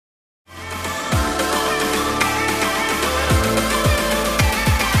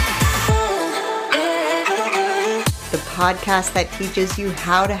podcast that teaches you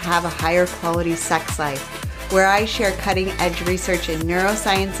how to have a higher quality sex life, where I share cutting-edge research in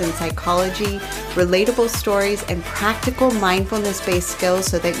neuroscience and psychology, relatable stories, and practical mindfulness-based skills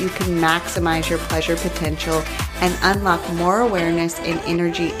so that you can maximize your pleasure potential and unlock more awareness and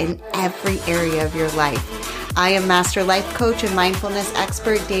energy in every area of your life. I am Master Life Coach and Mindfulness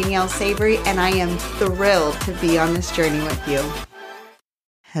Expert Danielle Savory, and I am thrilled to be on this journey with you.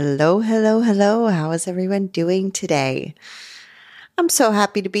 Hello. How is everyone doing today? I'm so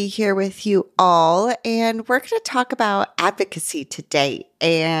happy to be here with you all, and we're going to talk about advocacy today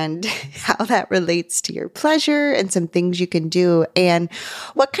and how that relates to your pleasure and some things you can do. And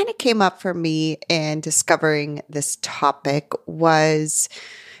what kind of came up for me in discovering this topic was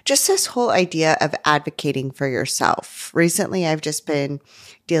just this whole idea of advocating for yourself. Recently, I've just been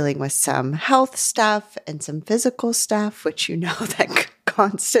dealing with some health stuff and some physical stuff, which you know that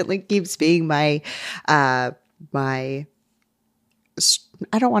constantly keeps being my I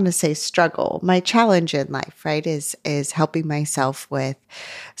don't want to say struggle, my challenge in life, right, is helping myself with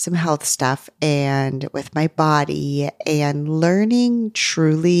some health stuff and with my body and learning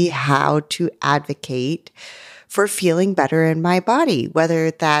truly how to advocate for feeling better in my body,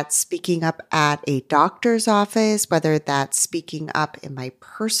 whether that's speaking up at a doctor's office, whether that's speaking up in my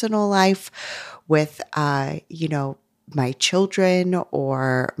personal life with, my children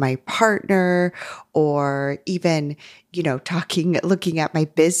or my partner, or even, looking at my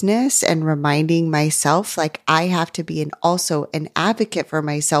business and reminding myself like I have to be also an advocate for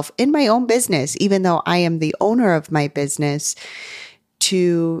myself in my own business, even though I am the owner of my business,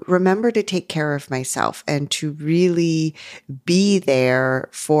 to remember to take care of myself and to really be there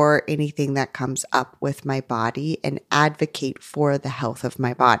for anything that comes up with my body and advocate for the health of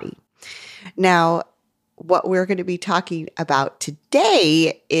my body. Now, what we're going to be talking about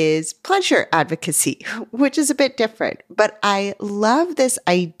today is pleasure advocacy, which is a bit different. But I love this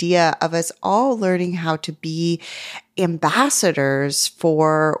idea of us all learning how to be ambassadors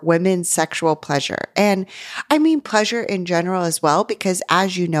for women's sexual pleasure. And I mean pleasure in general as well, because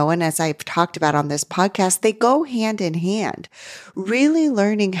as you know, and as I've talked about on this podcast, they go hand in hand. Really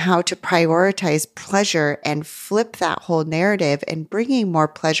learning how to prioritize pleasure and flip that whole narrative and bringing more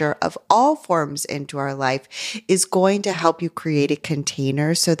pleasure of all forms into our life is going to help you create a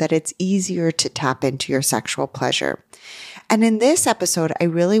container so that it's easier to tap into your sexual pleasure. And in this episode, I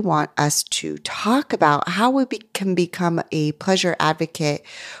really want us to talk about how we can become a pleasure advocate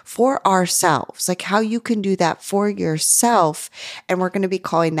for ourselves, like how you can do that for yourself. And we're going to be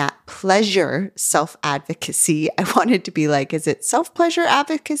calling that pleasure self-advocacy. I wanted to be like, is it self-pleasure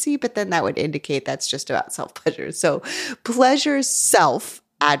advocacy? But then that would indicate that's just about self-pleasure. So pleasure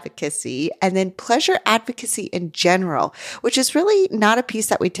self-advocacy, and then pleasure advocacy in general, which is really not a piece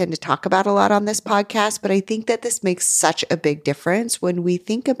that we tend to talk about a lot on this podcast, but I think that this makes such a big difference when we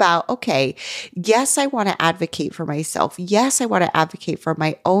think about, okay, yes, I want to advocate for myself. Yes, I want to advocate for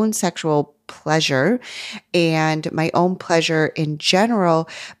my own sexual pleasure and my own pleasure in general,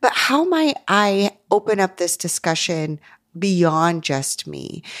 but how might I open up this discussion beyond just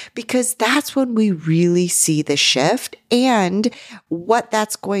me? Because that's when we really see the shift. And what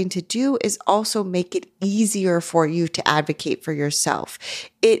that's going to do is also make it easier for you to advocate for yourself.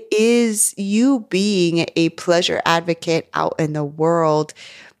 It is you being a pleasure advocate out in the world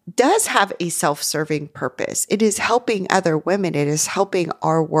does have a self-serving purpose. It is helping other women. It is helping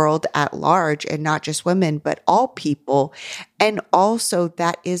our world at large, and not just women, but all people. And also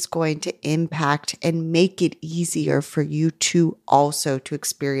that is going to impact and make it easier for you to also to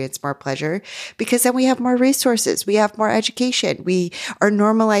experience more pleasure, because then we have more resources. We have more education. We are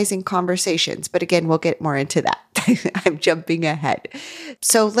normalizing conversations. But again, we'll get more into that. I'm jumping ahead.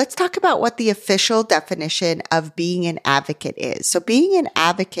 So let's talk about what the official definition of being an advocate is. So being an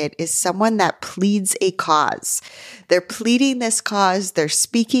advocate is someone that pleads a cause. They're pleading this cause, they're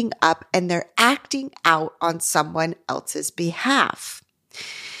speaking up, and they're acting out on someone else's behalf.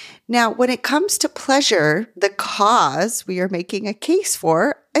 Now, when it comes to pleasure, the cause we are making a case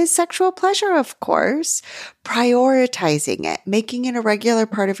for is sexual pleasure, of course. Prioritizing it, making it a regular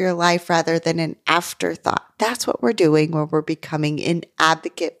part of your life rather than an afterthought. That's what we're doing when we're becoming an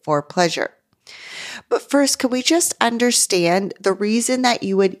advocate for pleasure. But first, can we just understand the reason that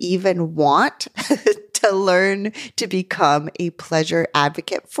you would even want to learn to become a pleasure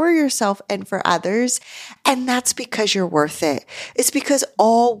advocate for yourself and for others? And that's because you're worth it. It's because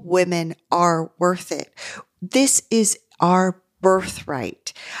all women are worth it. This is our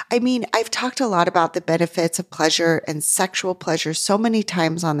birthright. I mean, I've talked a lot about the benefits of pleasure and sexual pleasure so many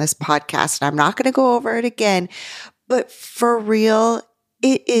times on this podcast, and I'm not going to go over it again, but for real,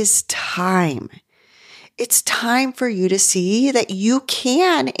 it is time. It's time for you to see that you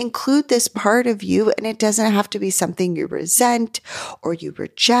can include this part of you, and it doesn't have to be something you resent or you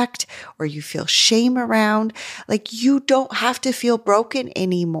reject or you feel shame around. Like, you don't have to feel broken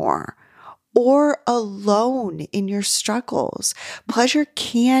anymore or alone in your struggles. Pleasure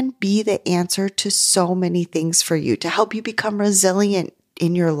can be the answer to so many things for you to help you become resilient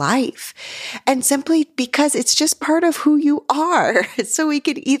in your life. And simply because it's just part of who you are. So we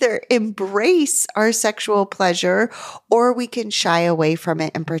can either embrace our sexual pleasure or we can shy away from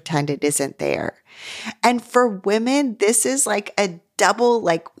it and pretend it isn't there. And for women, this is like a double,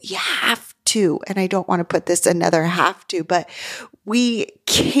 like, you have to, and I don't want to put this another have to, but we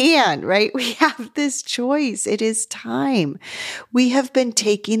can, right? We have this choice. It is time. We have been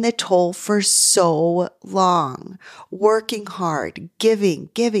taking the toll for so long, working hard,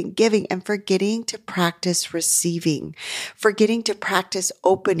 giving, and forgetting to practice receiving, forgetting to practice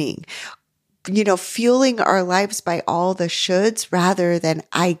opening, fueling our lives by all the shoulds rather than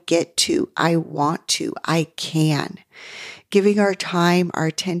I get to, I want to, I can. Giving our time, our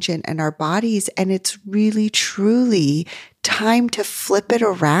attention, and our bodies. And it's really, truly time to flip it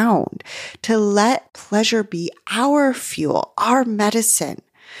around, to let pleasure be our fuel, our medicine,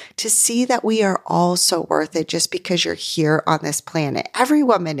 to see that we are all so worth it just because you're here on this planet. Every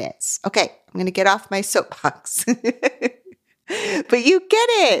woman is. Okay, I'm going to get off my soapbox. But you get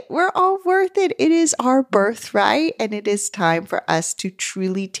it. We're all worth it. It is our birthright, and it is time for us to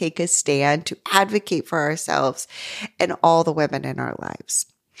truly take a stand to advocate for ourselves and all the women in our lives.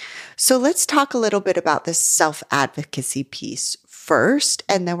 So let's talk a little bit about this self-advocacy piece first,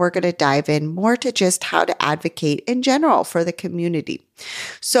 and then we're going to dive in more to just how to advocate in general for the community.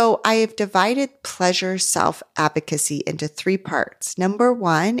 So I have divided pleasure self-advocacy into 3 parts. Number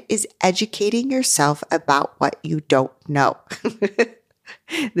 1 is educating yourself about what you don't know.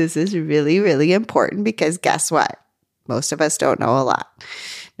 This is really, really important because guess what? Most of us don't know a lot.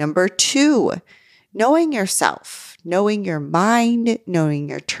 Number 2, knowing yourself, knowing your mind, knowing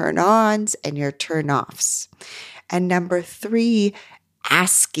your turn-ons and your turn-offs. And number 3,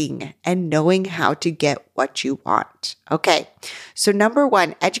 asking and knowing how to get what you want. Okay, so number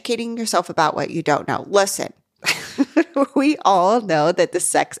 1, educating yourself about what you don't know. Listen, we all know that the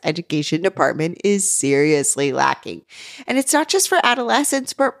sex education department is seriously lacking. And it's not just for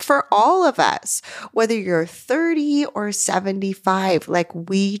adolescents, but for all of us, whether you're 30 or 75, like,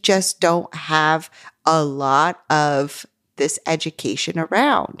 we just don't have a lot of this education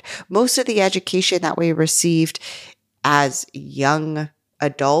around. Most of the education that we received as young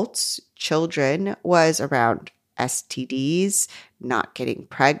adults, children, was around STDs, not getting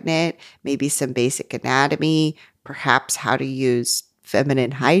pregnant, maybe some basic anatomy, perhaps how to use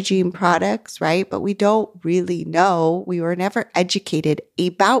feminine hygiene products, right? But we don't really know. We were never educated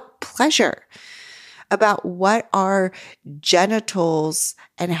about pleasure, about what are genitals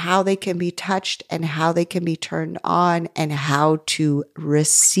and how they can be touched and how they can be turned on and how to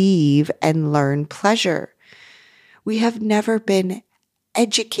receive and learn pleasure. We have never been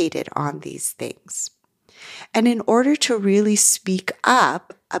educated on these things. And in order to really speak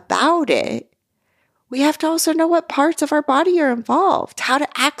up about it, we have to also know what parts of our body are involved, how to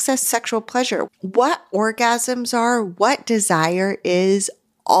access sexual pleasure, what orgasms are, what desire is,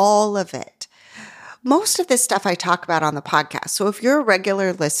 all of it. Most of this stuff I talk about on the podcast. So if you're a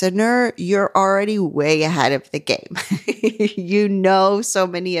regular listener, you're already way ahead of the game. You know so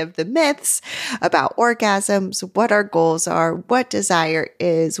many of the myths about orgasms, what our goals are, what desire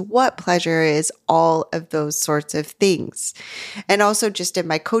is, what pleasure is, all of those sorts of things. And also just in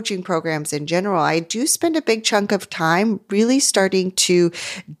my coaching programs in general, I do spend a big chunk of time really starting to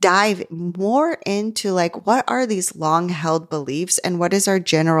dive more into, like, what are these long held beliefs and what is our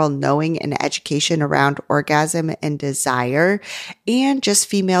general knowing and education around orgasm and desire and just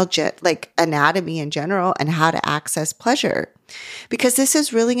female anatomy in general and how to access pleasure. Because this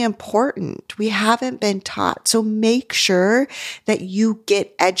is really important. We haven't been taught. So make sure that you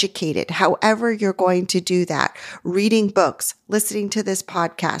get educated, however you're going to do that. Reading books, listening to this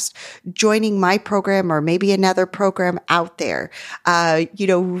podcast, joining my program or maybe another program out there,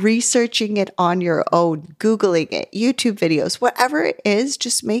 researching it on your own, Googling it, YouTube videos, whatever it is,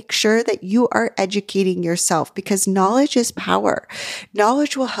 just make sure that you are educating yourself because knowledge is power.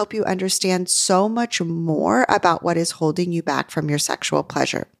 Knowledge will help you understand so much more about what is holding you back from your sexual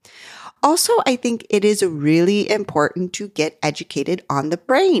pleasure. Also, I think it is really important to get educated on the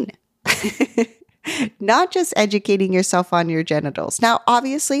brain. Not just educating yourself on your genitals. Now,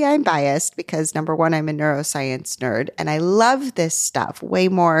 obviously, I'm biased because number 1, I'm a neuroscience nerd and I love this stuff way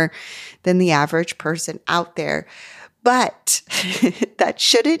more than the average person out there. But that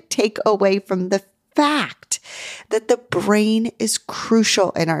shouldn't take away from the fact that the brain is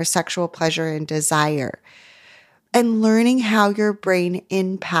crucial in our sexual pleasure and desire. And learning how your brain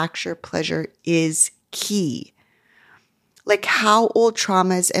impacts your pleasure is key. Like how old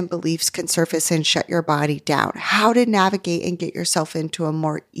traumas and beliefs can surface and shut your body down, how to navigate and get yourself into a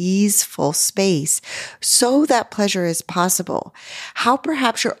more easeful space so that pleasure is possible, how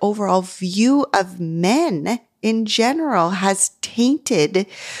perhaps your overall view of men in general has tainted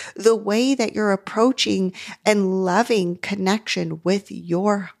the way that you're approaching and loving connection with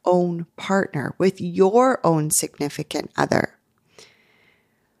your own partner, with your own significant other.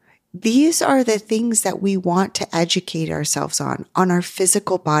 These are the things that we want to educate ourselves on our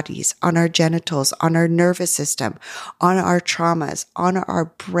physical bodies, on our genitals, on our nervous system, on our traumas, on our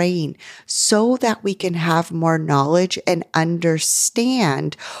brain, so that we can have more knowledge and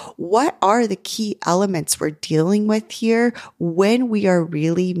understand what are the key elements we're dealing with here when we are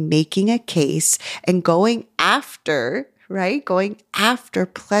really making a case and going after, right? Going after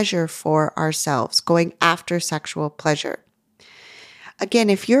pleasure for ourselves, going after sexual pleasure.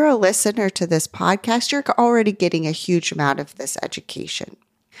 Again, if you're a listener to this podcast, you're already getting a huge amount of this education.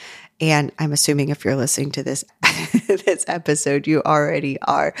 And I'm assuming if you're listening to this, this episode, you already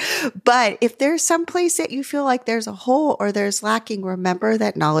are. But if there's some place that you feel like there's a hole or there's lacking, remember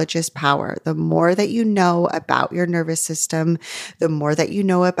that knowledge is power. The more that you know about your nervous system, the more that you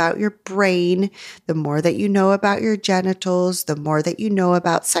know about your brain, the more that you know about your genitals, the more that you know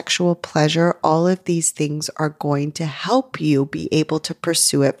about sexual pleasure, all of these things are going to help you be able to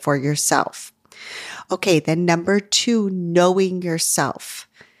pursue it for yourself. Okay, then number 2, knowing yourself.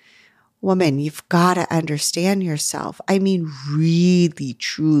 Woman, you've got to understand yourself. I mean, really,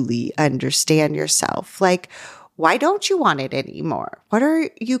 truly understand yourself. Like, why don't you want it anymore? What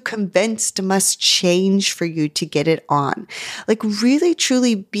are you convinced must change for you to get it on? Like, really,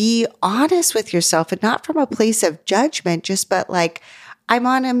 truly be honest with yourself and not from a place of judgment, but like, I'm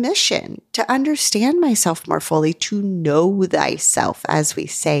on a mission to understand myself more fully, to know thyself, as we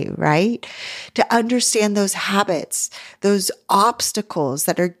say, right? To understand those habits, those obstacles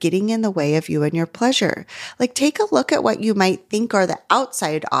that are getting in the way of you and your pleasure. Like, take a look at what you might think are the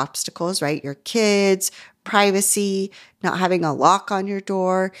outside obstacles, right? Your kids, privacy, not having a lock on your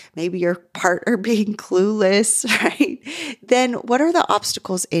door, maybe your partner being clueless, right? Then what are the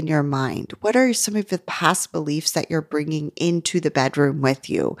obstacles in your mind? What are some of the past beliefs that you're bringing into the bedroom with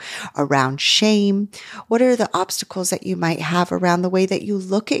you around shame? What are the obstacles that you might have around the way that you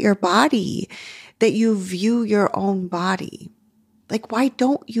look at your body, that you view your own body? Like, why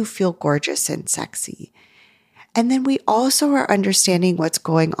don't you feel gorgeous and sexy? And then we also are understanding what's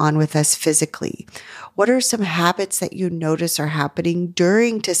going on with us physically. What are some habits that you notice are happening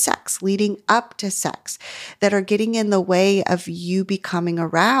during to sex, leading up to sex, that are getting in the way of you becoming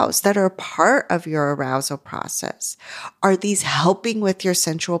aroused, that are part of your arousal process? Are these helping with your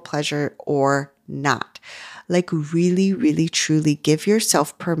sensual pleasure or not? Like, really, really, truly give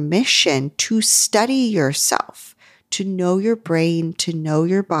yourself permission to study yourself, to know your brain, to know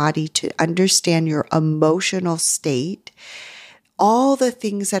your body, to understand your emotional state, all the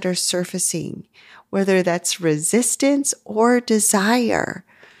things that are surfacing, whether that's resistance or desire.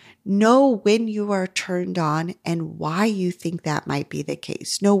 Know when you are turned on and why you think that might be the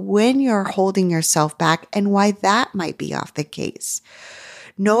case. Know when you're holding yourself back and why that might be off the case.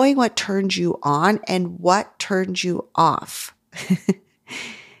 Knowing what turns you on and what turns you off.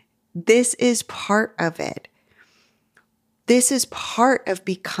 This is part of it. This is part of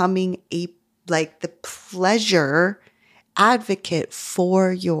becoming the pleasure advocate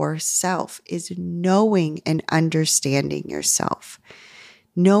for yourself, is knowing and understanding yourself,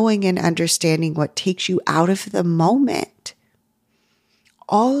 knowing and understanding what takes you out of the moment.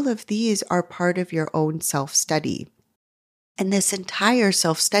 All of these are part of your own self-study. And this entire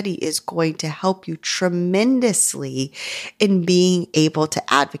self-study is going to help you tremendously in being able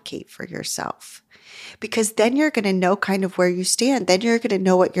to advocate for yourself. Because then you're going to know kind of where you stand. Then you're going to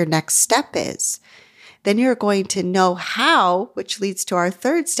know what your next step is. Then you're going to know how, which leads to our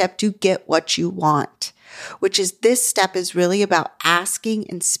third step, to get what you want, which is this step is really about asking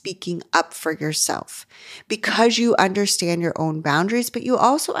and speaking up for yourself, because you understand your own boundaries, but you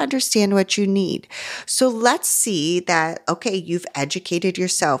also understand what you need. So let's see that, okay, you've educated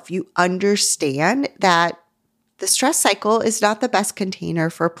yourself. You understand that the stress cycle is not the best container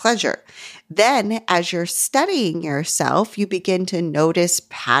for pleasure. Then, as you're studying yourself, you begin to notice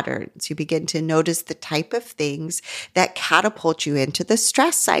patterns. You begin to notice the type of things that catapult you into the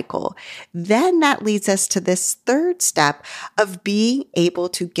stress cycle. Then that leads us to this third step of being able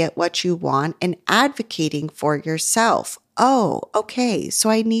to get what you want and advocating for yourself. oh, okay, so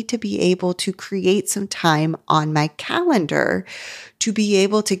I need to be able to create some time on my calendar to be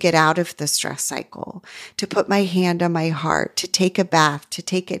able to get out of the stress cycle, to put my hand on my heart, to take a bath, to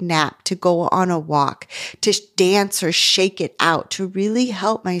take a nap, to go on a walk, to dance or shake it out, to really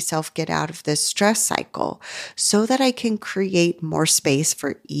help myself get out of this stress cycle so that I can create more space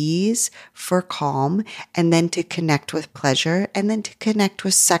for ease, for calm, and then to connect with pleasure, and then to connect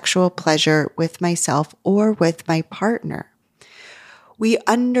with sexual pleasure with myself or with my partner. We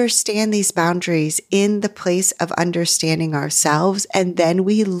understand these boundaries in the place of understanding ourselves, and then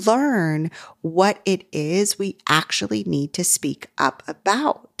we learn what it is we actually need to speak up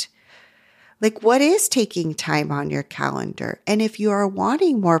about. Like, what is taking time on your calendar? And if you are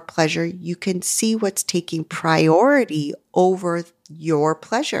wanting more pleasure, you can see what's taking priority over your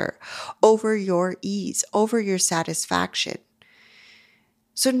pleasure, over your ease, over your satisfaction.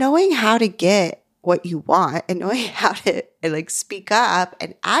 So knowing how to get what you want and knowing how to speak up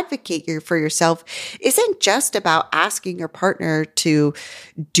and advocate for yourself isn't just about asking your partner to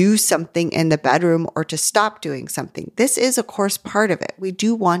do something in the bedroom or to stop doing something. This is, of course, part of it. We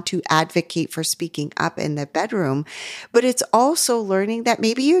do want to advocate for speaking up in the bedroom, but it's also learning that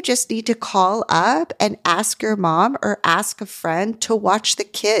maybe you just need to call up and ask your mom or ask a friend to watch the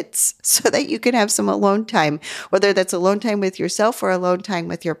kids so that you can have some alone time, whether that's alone time with yourself or alone time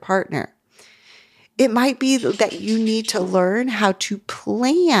with your partner. It might be that you need to learn how to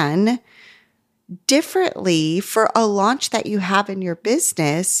plan differently for a launch that you have in your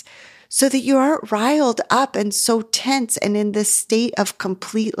business so that you aren't riled up and so tense and in this state of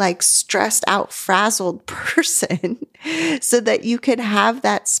complete, stressed out, frazzled person so that you can have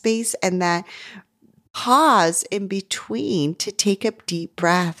that space and that pause in between to take a deep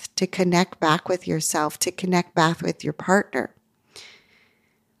breath, to connect back with yourself, to connect back with your partner.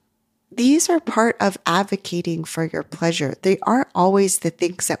 These are part of advocating for your pleasure. They aren't always the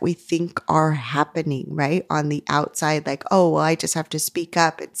things that we think are happening, right? On the outside, like, oh, well, I just have to speak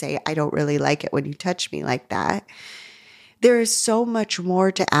up and say, I don't really like it when you touch me like that. There is so much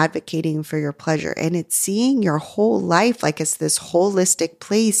more to advocating for your pleasure, and it's seeing your whole life like it's this holistic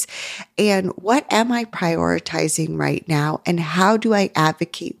place. And what am I prioritizing right now? And how do I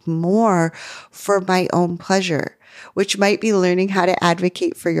advocate more for my own pleasure? Which might be learning how to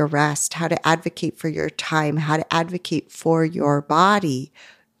advocate for your rest, how to advocate for your time, how to advocate for your body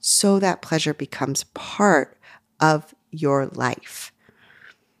so that pleasure becomes part of your life.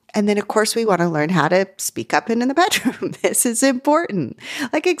 And then, of course, we want to learn how to speak up in the bedroom. This is important.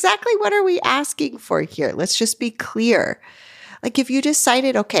 Exactly what are we asking for here? Let's just be clear. If you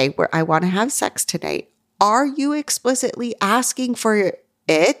decided, okay, I want to have sex tonight, are you explicitly asking for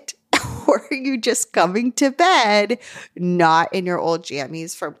it? Or are you just coming to bed, not in your old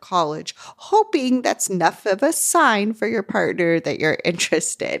jammies from college, hoping that's enough of a sign for your partner that you're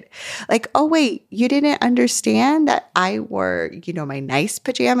interested? Oh, wait, you didn't understand that I wore, my nice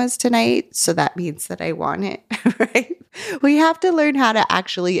pajamas tonight, so that means that I want it, right? We have to learn how to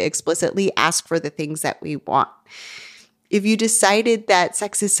actually explicitly ask for the things that we want. If you decided that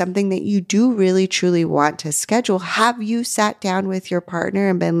sex is something that you do really, truly want to schedule, have you sat down with your partner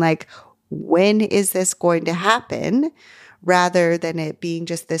and been like, when is this going to happen? Rather than it being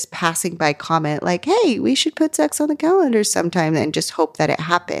just this passing by comment like, hey, we should put sex on the calendar sometime and just hope that it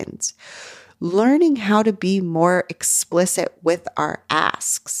happens. Learning how to be more explicit with our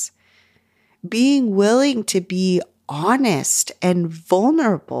asks. Being willing to be honest and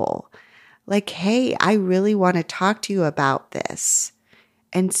vulnerable. Hey, I really want to talk to you about this,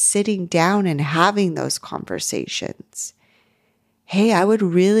 and sitting down and having those conversations. Hey, I would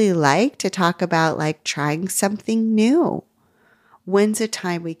really like to talk about trying something new. When's a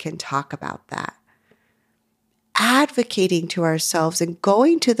time we can talk about that? Advocating to ourselves and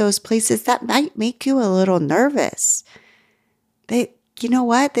going to those places that might make you a little nervous. You know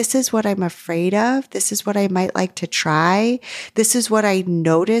what? This is what I'm afraid of. This is what I might like to try. This is what I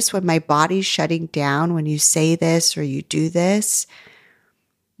notice when my body's shutting down when you say this or you do this.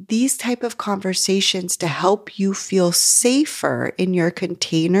 These type of conversations to help you feel safer in your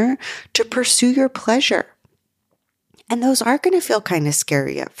container to pursue your pleasure. And those are going to feel kind of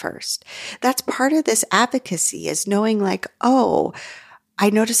scary at first. That's part of this advocacy, is knowing oh, I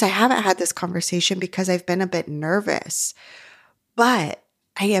notice I haven't had this conversation because I've been a bit nervous. But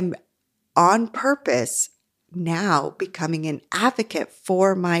I am on purpose now becoming an advocate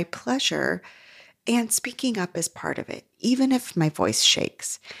for my pleasure, and speaking up is part of it, even if my voice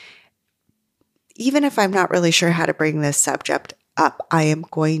shakes. Even if I'm not really sure how to bring this subject up, I am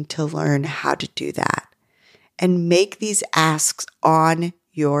going to learn how to do that and make these asks on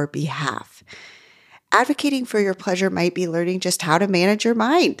your behalf. Advocating for your pleasure might be learning just how to manage your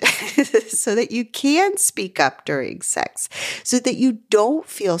mind so that you can speak up during sex, so that you don't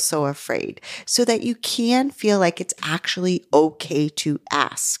feel so afraid, so that you can feel like it's actually okay to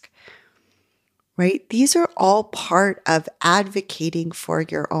ask. Right? These are all part of advocating for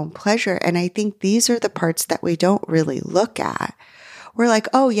your own pleasure. And I think these are the parts that we don't really look at. We're like,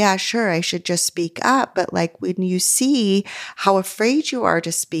 oh yeah, sure, I should just speak up. But like when you see how afraid you are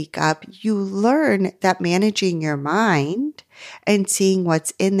to speak up, you learn that managing your mind and seeing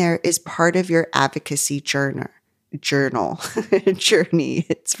what's in there is part of your advocacy journey.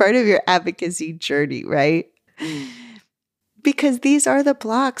 It's part of your advocacy journey, right? Because these are the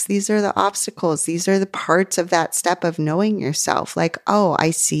blocks, these are the obstacles, these are the parts of that step of knowing yourself. Like, oh, I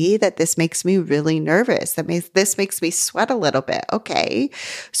see that this makes me really nervous. This makes me sweat a little bit. Okay,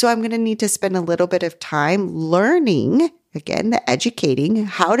 so I'm going to need to spend a little bit of time learning, again, the educating,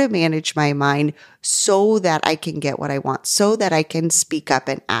 how to manage my mind so that I can get what I want, so that I can speak up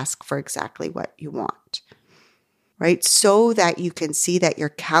and ask for exactly what you want. Right? So that you can see that your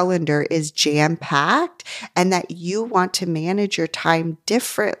calendar is jam-packed and that you want to manage your time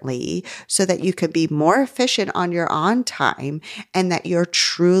differently so that you can be more efficient on your on time and that you're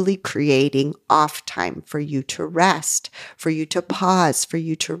truly creating off time for you to rest, for you to pause, for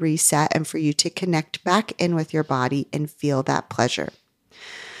you to reset, and for you to connect back in with your body and feel that pleasure.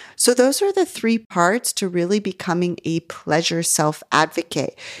 So those are the 3 parts to really becoming a pleasure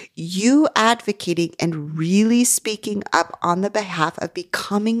self-advocate. You advocating and really speaking up on the behalf of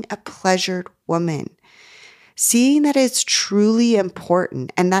becoming a pleasured woman. Seeing that it's truly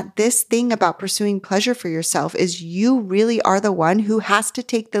important and that this thing about pursuing pleasure for yourself is you really are the one who has to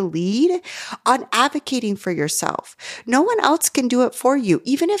take the lead on advocating for yourself. No one else can do it for you.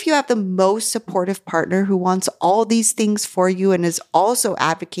 Even if you have the most supportive partner who wants all these things for you and is also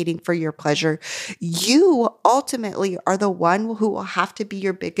advocating for your pleasure, you ultimately are the one who will have to be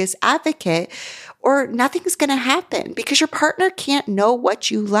your biggest advocate, or nothing's going to happen because your partner can't know what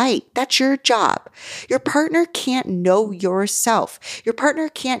you like. That's your job. Your partner can't know yourself. Your partner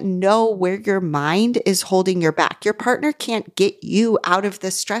can't know where your mind is holding you back. Your partner can't get you out of the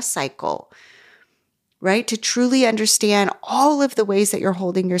stress cycle, right? To truly understand all of the ways that you're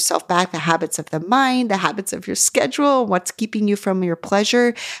holding yourself back, the habits of the mind, the habits of your schedule, what's keeping you from your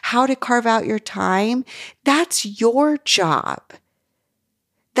pleasure, how to carve out your time. That's your job.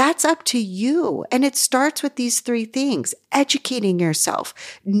 That's up to you. And it starts with these 3 things: educating yourself,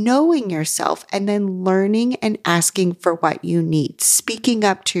 knowing yourself, and then learning and asking for what you need, speaking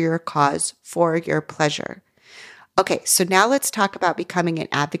up to your cause for your pleasure. Okay, so now let's talk about becoming an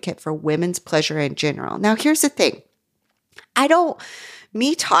advocate for women's pleasure in general. Now, here's the thing.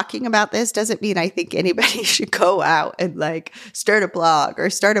 Me talking about this doesn't mean I think anybody should go out and like start a blog or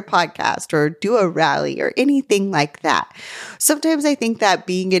start a podcast or do a rally or anything like that. Sometimes I think that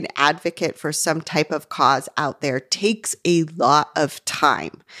being an advocate for some type of cause out there takes a lot of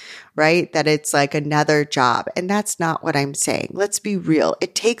time, right? That it's like another job. And that's not what I'm saying. Let's be real.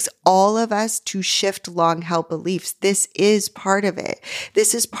 It takes all of us to shift long-held beliefs. This is part of it.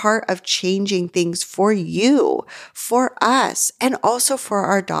 This is part of changing things for you, for us, and also for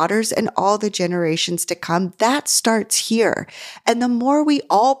our daughters and all the generations to come. That starts here. And the more we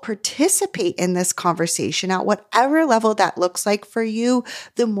all participate in this conversation at whatever level that looks like for you,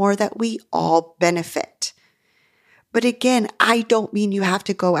 the more that we all benefit. But again, I don't mean you have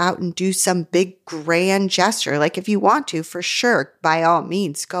to go out and do some big grand gesture. Like if you want to, for sure, by all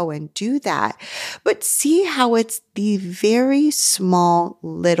means, go and do that. But see how it's the very small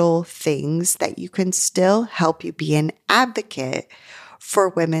little things that you can still help you be an advocate for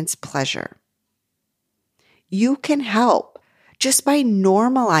women's pleasure. You can help just by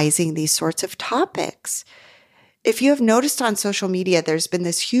normalizing these sorts of topics. If you have noticed on social media, there's been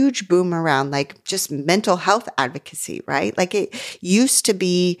this huge boom around like just mental health advocacy, right? Like it used to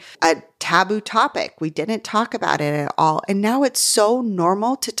be a taboo topic. We didn't talk about it at all. And now it's so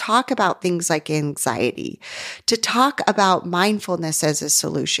normal to talk about things like anxiety, to talk about mindfulness as a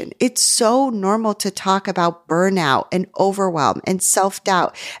solution. It's so normal to talk about burnout and overwhelm and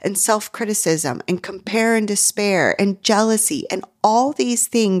self-doubt and self-criticism and compare and despair and jealousy and all these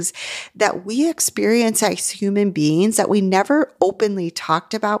things that we experience as human beings that we never openly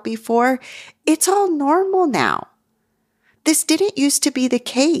talked about before. It's all normal now. This didn't used to be the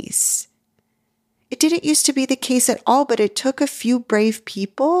case. It didn't used to be the case at all, but it took a few brave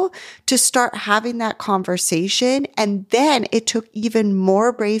people to start having that conversation. And then it took even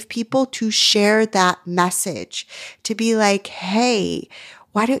more brave people to share that message, to be like, hey,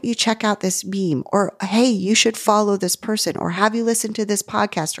 Why don't you check out this meme? Or, hey, you should follow this person. Or have you listened to this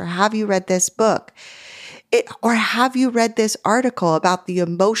podcast? Or have you read this book? Or have you read this article about the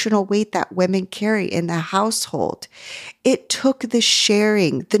emotional weight that women carry in the household? It took the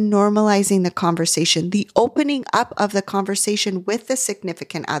sharing, the normalizing the conversation, the opening up of the conversation with the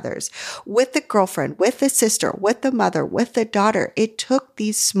significant others, with the girlfriend, with the sister, with the mother, with the daughter. It took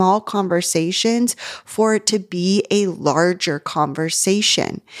these small conversations for it to be a larger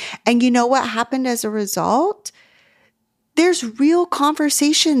conversation. And you know what happened as a result? There's real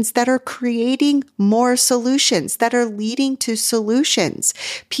conversations that are creating more solutions, that are leading to solutions.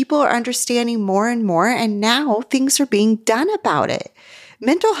 People are understanding more and more, and now things are being done about it.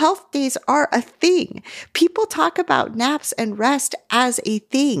 Mental health days are a thing. People talk about naps and rest as a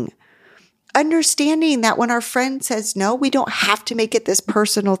thing. Understanding that when our friend says no, we don't have to make it this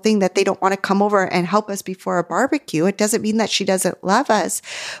personal thing that they don't want to come over and help us before a barbecue. It doesn't mean that she doesn't love us,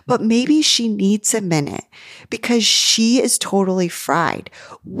 but maybe she needs a minute because she is totally fried.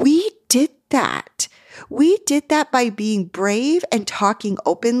 We did that. We did that by being brave and talking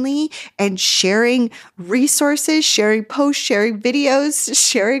openly and sharing resources, sharing posts, sharing videos,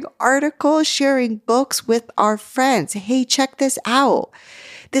 sharing articles, sharing books with our friends. Hey, check this out.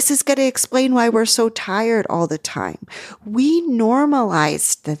 This is going to explain why we're so tired all the time. We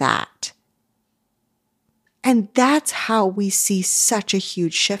normalized that. And that's how we see such a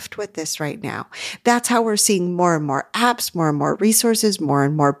huge shift with this right now. That's how we're seeing more and more apps, more and more resources, more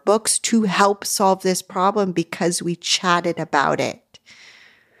and more books to help solve this problem because we chatted about it.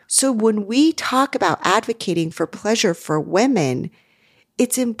 So when we talk about advocating for pleasure for women,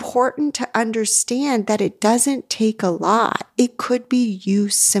 it's important to understand that it doesn't take a lot. It could be you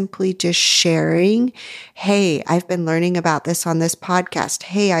simply just sharing, hey, I've been learning about this on this podcast.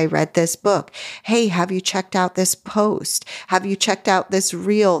 Hey, I read this book. Hey, have you checked out this post? Have you checked out this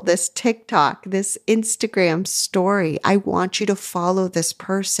reel, this TikTok, this Instagram story? I want you to follow this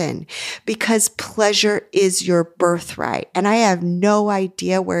person because pleasure is your birthright. And I have no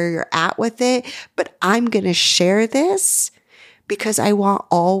idea where you're at with it, but I'm going to share this because I want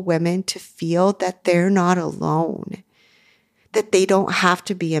all women to feel that they're not alone, that they don't have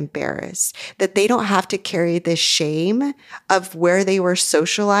to be embarrassed, that they don't have to carry the shame of where they were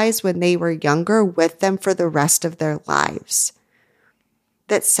socialized when they were younger with them for the rest of their lives.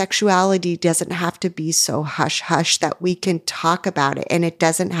 That sexuality doesn't have to be so hush-hush, that we can talk about it and it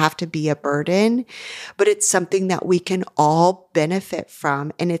doesn't have to be a burden, but it's something that we can all benefit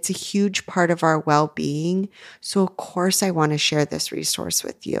from. And it's a huge part of our well-being. So of course, I want to share this resource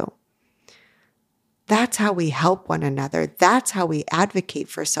with you. That's how we help one another. That's how we advocate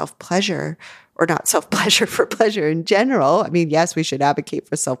for self-pleasure, or not self-pleasure, for pleasure in general. I mean, yes, we should advocate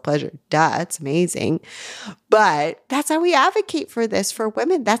for self-pleasure. Duh, it's amazing. But that's how we advocate for this for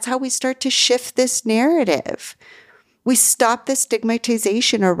women. That's how we start to shift this narrative. We stop the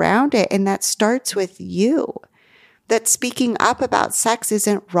stigmatization around it. And that starts with you. That speaking up about sex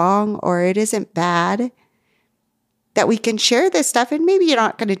isn't wrong or it isn't bad. That we can share this stuff, and maybe you're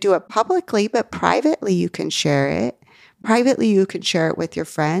not going to do it publicly, but privately you can share it. Privately, you can share it with your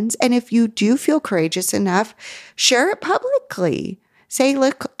friends. And if you do feel courageous enough, share it publicly. Say,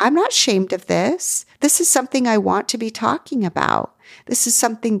 look, I'm not ashamed of this. This is something I want to be talking about. This is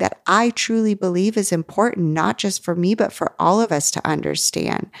something that I truly believe is important, not just for me, but for all of us to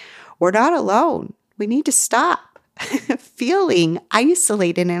understand. We're not alone. We need to stop feeling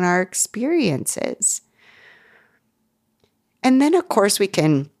isolated in our experiences. And then, of course, we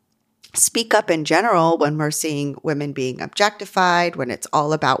can speak up in general when we're seeing women being objectified, when it's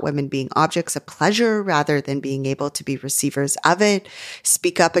all about women being objects of pleasure rather than being able to be receivers of it.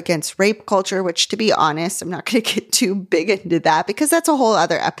 Speak up against rape culture, which, to be honest, I'm not going to get too big into that because that's a whole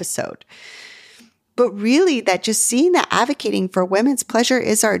other episode. But really, that just seeing that advocating for women's pleasure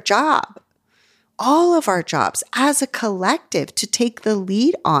is our job. All of our jobs as a collective to take the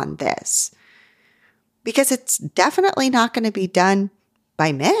lead on this. Because it's definitely not going to be done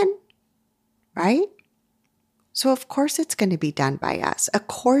by men, right? So of course it's going to be done by us. Of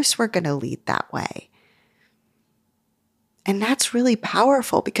course we're going to lead that way. And that's really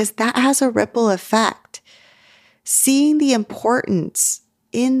powerful because that has a ripple effect. Seeing the importance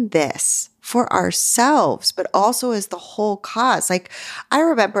in this for ourselves, but also as the whole cause. Like I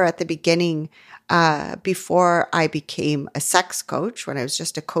remember at the beginning, before I became a sex coach, when I was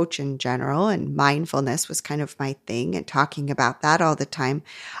just a coach in general and mindfulness was kind of my thing and talking about that all the time,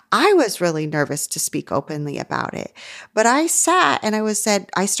 I was really nervous to speak openly about it. But I sat and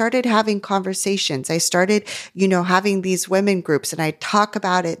I started having conversations. I started, having these women groups and I talk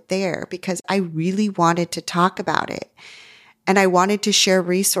about it there because I really wanted to talk about it. And I wanted to share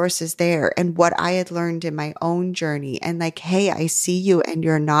resources there and what I had learned in my own journey. And like, hey, I see you and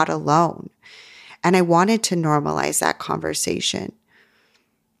you're not alone. And I wanted to normalize that conversation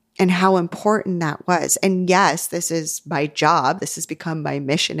and how important that was. And yes, this is my job. This has become my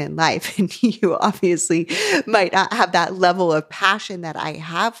mission in life. And you obviously might not have that level of passion that I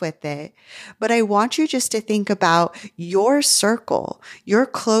have with it. But I want you just to think about your circle, your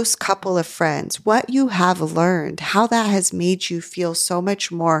close couple of friends, what you have learned, how that has made you feel so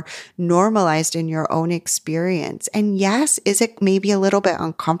much more normalized in your own experience. And yes, is it maybe a little bit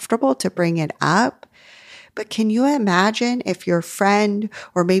uncomfortable to bring it up? But can you imagine if your friend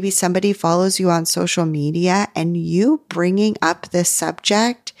or maybe somebody follows you on social media and you bringing up this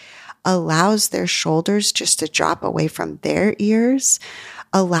subject allows their shoulders just to drop away from their ears,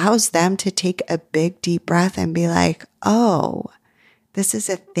 allows them to take a big deep breath and be like, oh, this is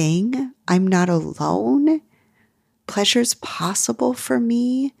a thing. I'm not alone. Pleasure's possible for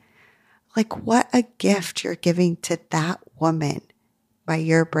me. Like, what a gift you're giving to that woman by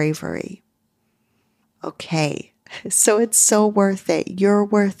your bravery. Okay, so it's so worth it. You're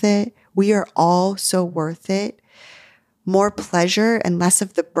worth it. We are all so worth it. More pleasure and less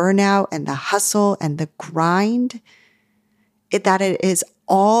of the burnout and the hustle and the grind. That it is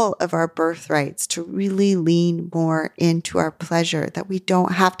all of our birthrights to really lean more into our pleasure, that we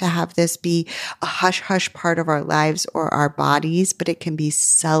don't have to have this be a hush-hush part of our lives or our bodies, but it can be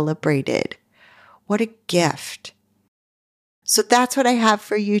celebrated. What a gift. So that's what I have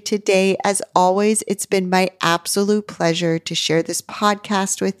for you today. As always, it's been my absolute pleasure to share this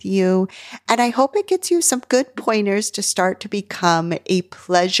podcast with you. And I hope it gets you some good pointers to start to become a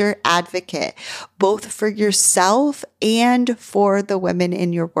pleasure advocate, both for yourself and for the women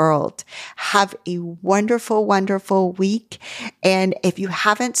in your world. Have a wonderful, wonderful week. And if you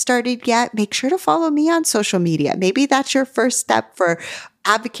haven't started yet, make sure to follow me on social media. Maybe that's your first step for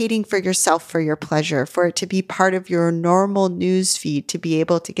advocating for yourself, for your pleasure, for it to be part of your normal news feed, to be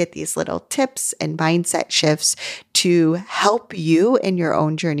able to get these little tips and mindset shifts to help you in your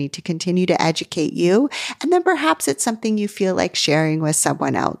own journey, to continue to educate you. And then perhaps it's something you feel like sharing with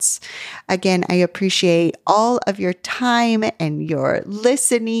someone else. Again, I appreciate all of your time and your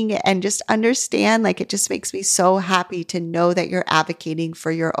listening, and just understand, like, it just makes me so happy to know that you're advocating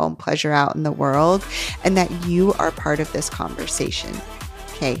for your own pleasure out in the world and that you are part of this conversation.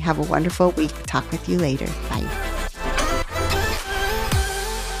 Okay, have a wonderful week. Talk with you later. Bye.